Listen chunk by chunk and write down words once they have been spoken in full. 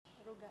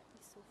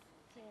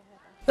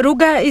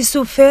Rruga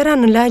Isuf Ferra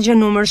në lagje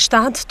numër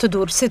 7 të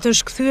Durrësit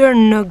është kthyer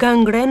në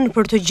gangren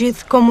për të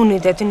gjithë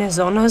komunitetin e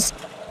zonës.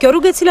 Kjo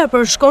rrugë e cila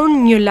përshkon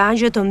një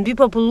lagje të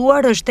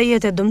mbipopulluar është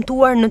e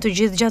dëmtuar në të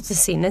gjithë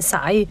gjatësinë e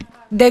saj.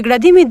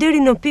 Degradimi deri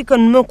në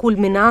pikën më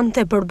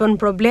kulminante përbën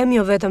problem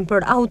jo vetëm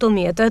për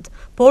automjetet,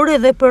 por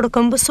edhe për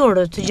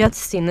këmbësorët të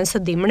gjatësinës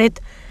së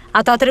dimrit.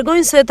 Ata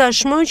tregojnë se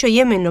tashmë që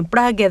jemi në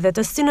prag edhe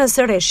të stinës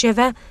së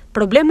rreshjeve,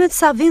 problemet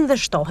sa vinë dhe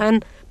shtohen,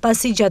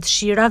 pasi gjatë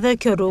shirave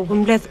kjo rrugë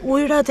mbledh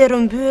ujërat e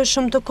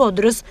rrëmbyeshëm të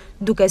Kodrës,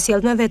 duke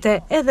sjellë me vete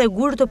edhe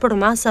gur të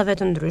përmasave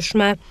të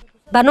ndryshme.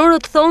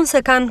 Banorët thonë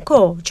se kanë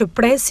kohë që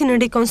presin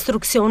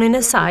rikonstruksionin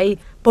e saj,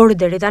 por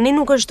deri tani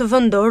nuk është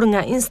vendor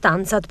nga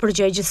instancat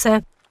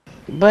përgjegjëse.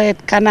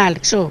 Bëhet kanal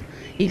kështu,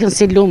 ikën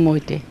si lumë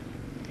ujti.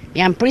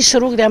 Jam prish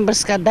rrugë, jam bërë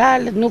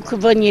skandal, nuk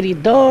vë njëri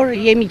dorë,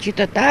 jemi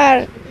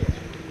qytetar,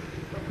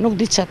 nuk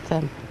di çfarë të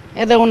them.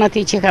 Edhe unë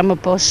ati që kam më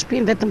poshtë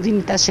shpinë, vetëm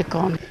vini ta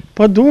shikoni.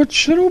 Po duhet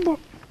shtruba,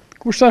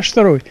 kush ta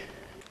shtroj?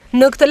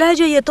 Në këtë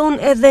lagje jeton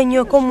edhe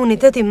një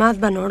komunitet i madh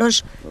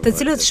banorësh, të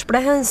cilët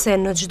shprehen se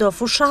në çdo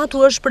fushat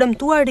u është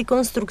premtuar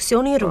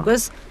rikonstruksioni i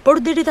rrugës, por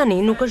deri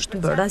tani nuk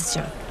është bërë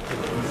asgjë.